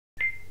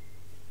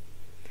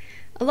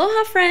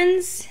Aloha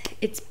friends,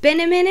 it's been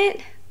a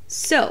minute.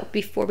 So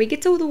before we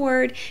get to the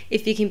word,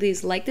 if you can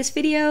please like this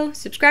video,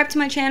 subscribe to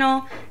my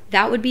channel,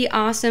 that would be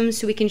awesome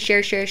so we can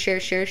share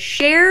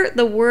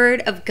the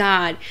word of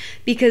God,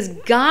 because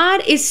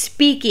God is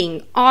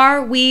speaking.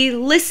 Are we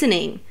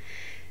listening?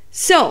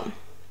 So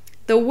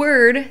the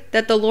word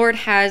that the Lord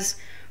has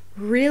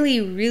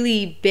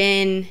really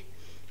been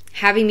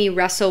having me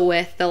wrestle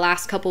with the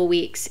last couple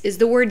weeks is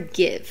the word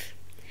give.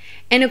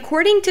 And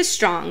according to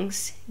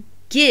Strong's,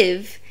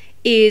 give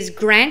is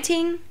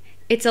granting,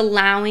 it's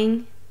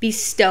allowing,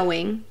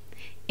 bestowing,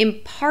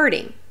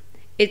 imparting,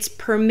 it's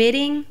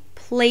permitting,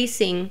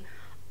 placing,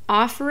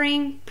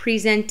 offering,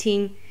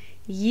 presenting,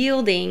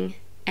 yielding,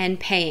 and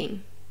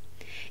paying.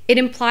 It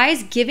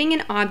implies giving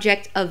an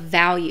object of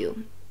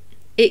value.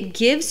 It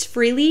gives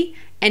freely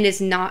and is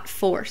not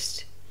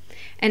forced.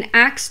 And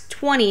Acts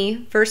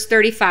 20, verse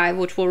 35,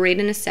 which we'll read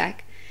in a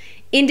sec,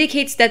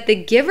 indicates that the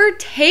giver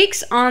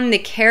takes on the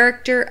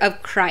character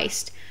of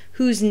Christ,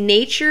 whose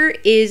nature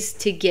is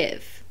to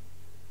give.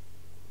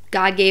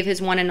 God gave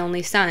his one and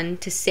only Son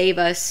to save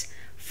us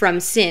from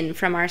sin,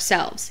 from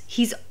ourselves.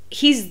 He's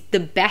the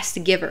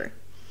best giver.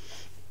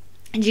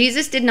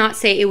 Jesus did not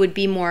say it would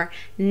be more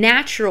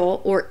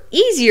natural or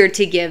easier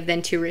to give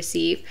than to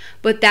receive,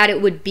 but that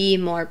it would be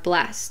more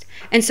blessed.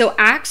 And so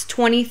Acts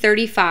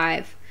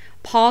 20:35,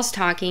 Paul's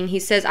talking, he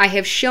says, I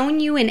have shown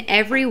you in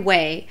every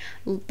way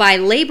by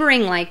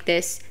laboring like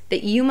this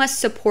that you must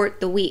support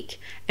the weak,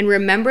 and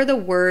remember the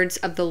words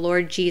of the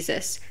Lord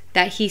Jesus,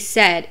 that he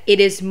said, it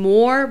is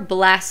more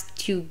blessed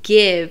to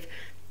give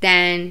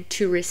than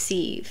to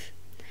receive.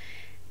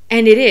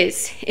 And it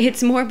is.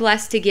 It's more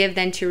blessed to give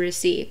than to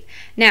receive.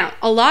 Now,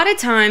 a lot of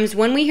times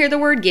when we hear the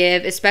word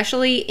give,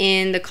 especially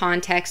in the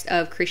context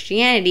of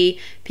Christianity,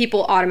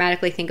 people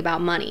automatically think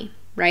about money,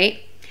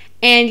 right?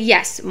 And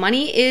yes,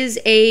 money is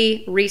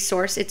a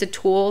resource. It's a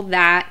tool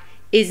that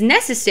is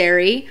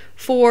necessary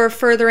for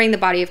furthering the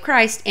body of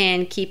Christ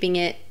and keeping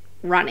it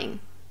running.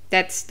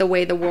 That's the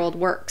way the world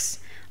works,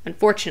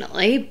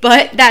 unfortunately,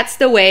 but that's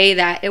the way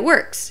that it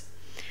works.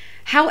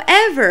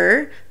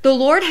 However, the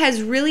Lord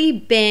has really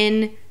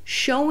been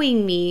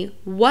showing me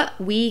what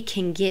we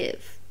can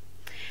give.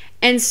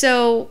 And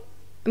so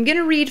I'm going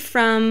to read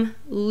from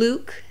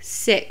Luke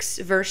 6,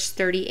 verse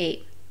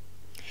 38.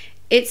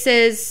 It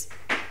says,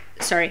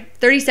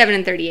 37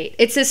 and 38.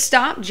 It says,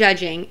 stop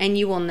judging and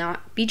you will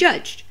not be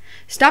judged.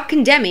 Stop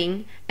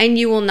condemning and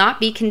you will not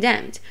be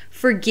condemned.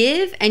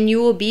 Forgive and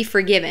you will be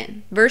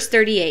forgiven. Verse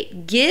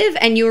 38, give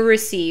and you will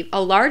receive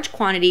a large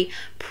quantity,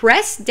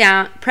 pressed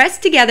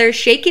together,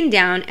 shaken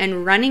down,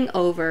 and running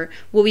over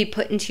will be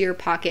put into your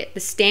pocket. The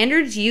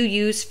standards you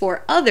use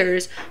for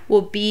others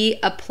will be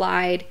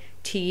applied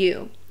to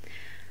you.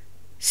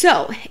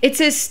 So it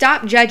says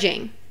stop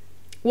judging.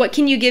 What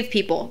can you give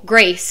people?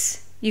 Grace.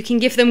 You can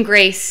give them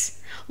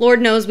grace. Lord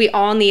knows we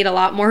all need a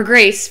lot more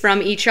grace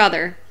from each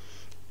other.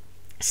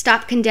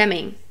 Stop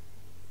condemning.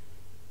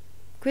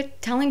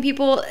 Quit telling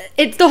people,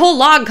 it's the whole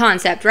log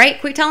concept,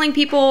 right? Quit telling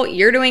people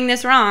you're doing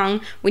this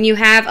wrong when you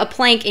have a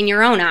plank in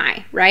your own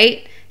eye,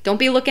 right? Don't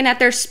be looking at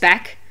their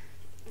speck.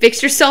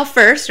 Fix yourself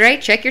first,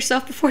 right? Check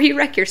yourself before you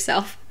wreck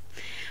yourself.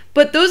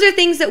 But those are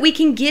things that we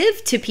can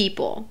give to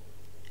people.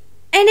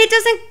 And it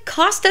doesn't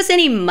cost us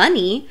any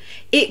money.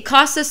 It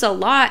costs us a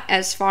lot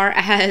as far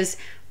as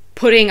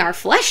putting our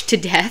flesh to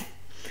death,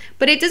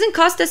 but it doesn't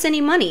cost us any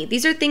money.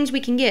 These are things we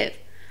can give.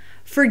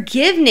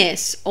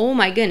 Forgiveness, oh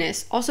my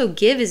goodness. Also,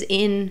 give is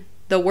in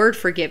the word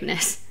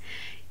forgiveness.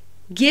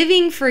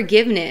 Giving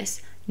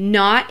forgiveness,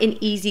 not an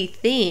easy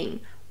thing,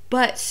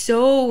 but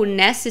so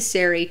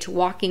necessary to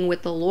walking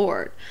with the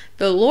Lord.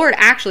 The Lord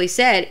actually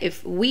said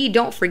if we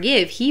don't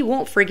forgive, he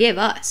won't forgive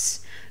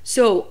us.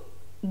 So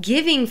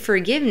giving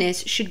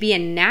forgiveness should be a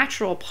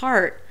natural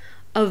part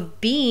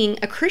of being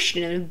a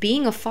Christian and of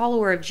being a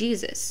follower of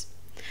Jesus.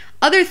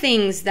 Other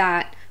things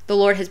that the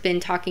Lord has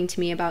been talking to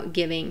me about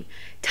giving.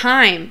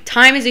 Time.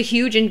 Time is a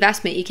huge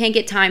investment. You can't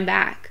get time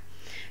back.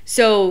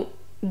 So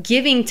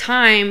giving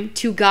time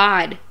to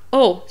God.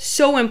 Oh,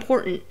 so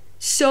important.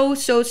 So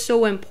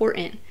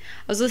important.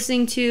 I was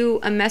listening to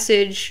a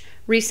message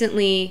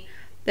recently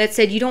that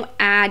said you don't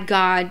add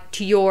God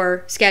to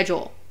your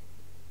schedule.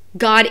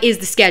 God is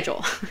the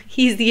schedule.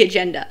 He's the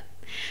agenda.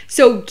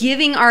 So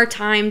giving our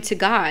time to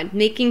God,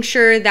 making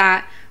sure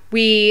that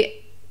we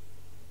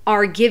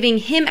are giving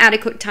him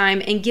adequate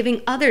time and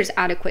giving others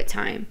adequate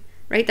time,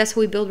 right? That's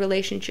how we build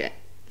relationship.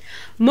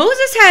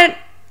 Moses had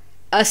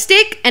a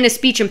stick and a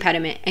speech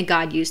impediment and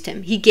God used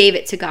him. He gave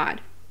it to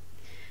God.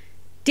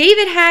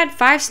 David had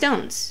 5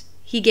 stones.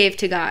 He gave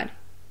to God.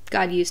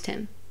 God used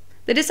him.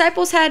 The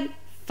disciples had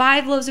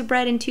 5 loaves of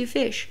bread and 2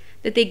 fish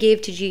that they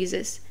gave to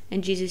Jesus,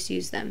 and Jesus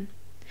used them.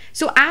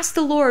 So ask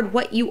the Lord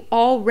what you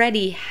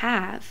already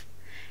have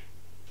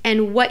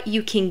and what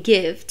you can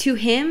give to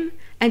him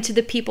and to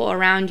the people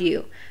around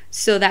you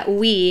so that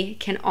we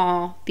can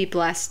all be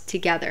blessed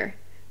together.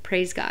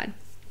 Praise God.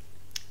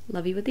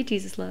 Love you with the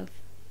Jesus love.